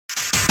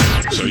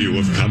So you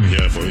have come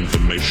here for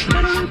information.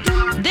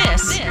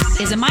 This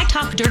is a My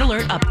Talk Dirt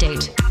Alert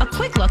update. A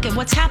quick look at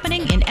what's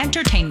happening in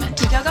entertainment.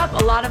 We dug up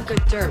a lot of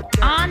good dirt.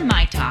 On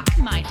My Talk.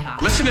 My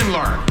Talk. Listen and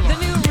learn. The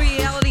new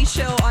reality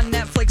show on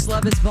Netflix,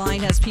 Love is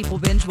Blind, has people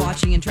binge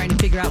watching and trying to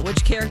figure out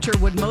which character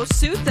would most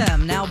suit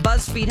them. Now,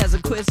 BuzzFeed has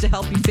a quiz to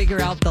help you figure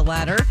out the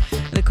latter.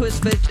 The quiz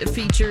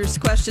features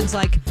questions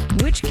like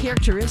which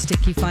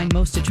characteristic you find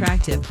most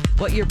attractive,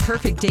 what your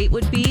perfect date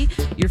would be,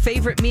 your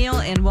favorite meal,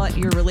 and what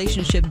your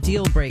relationship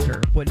deal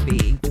breaker would be.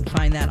 You can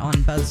find that on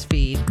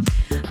BuzzFeed.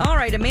 All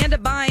right, Amanda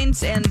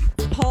Bynes and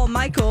Paul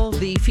Michael,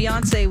 the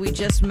fiance we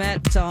just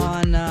met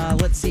on,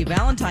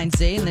 Valentine's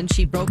Day, and then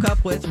she broke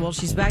up with,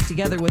 she's back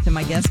together with him,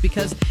 I guess,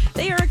 because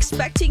they are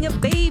expecting a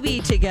baby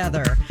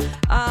together.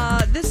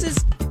 This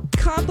is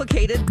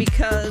complicated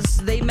because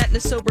they met in a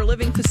sober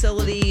living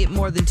facility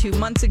more than 2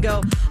 months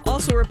ago.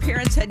 Also, her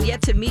parents had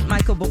yet to meet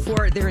Michael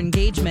before their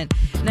engagement.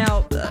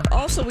 Now,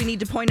 also, we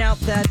need to point out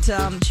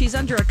that she's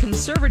under a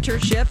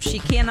conservatorship. She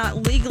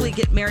cannot legally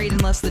get married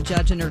unless the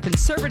judge and her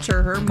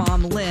conservator, her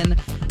mom, Lynn,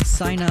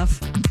 sign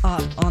off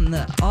on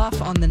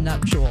the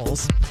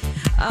nuptials.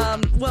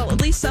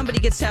 At least somebody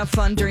gets to have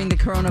fun during the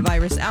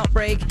coronavirus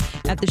outbreak.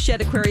 At the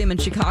Shed Aquarium in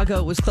Chicago,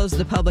 it was closed to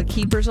the public.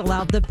 Keepers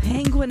allowed the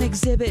penguin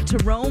exhibit to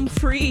roam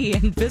free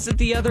and visit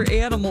the other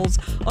animals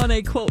on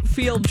a, quote,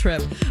 field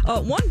trip.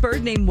 One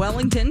bird named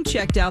Wellington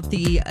checked out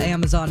the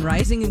Amazon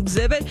Rising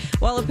exhibit,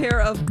 while a pair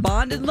of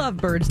bonded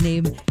lovebirds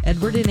named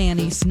Edward and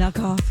Annie snuck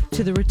off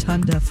to the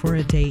Rotunda for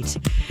a date.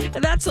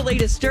 And that's the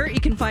latest dirt.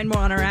 You can find more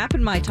on our app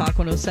and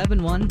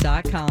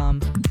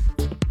mytalk1071.com.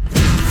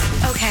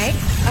 Okay,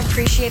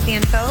 appreciate the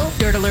info.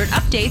 Dirt Alert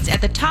updates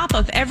at the top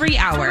of every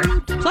hour.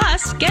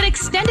 Plus, get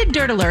extended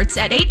Dirt Alerts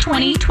at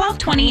 8:20,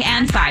 12:20,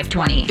 and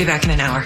 5:20. Be back in an hour.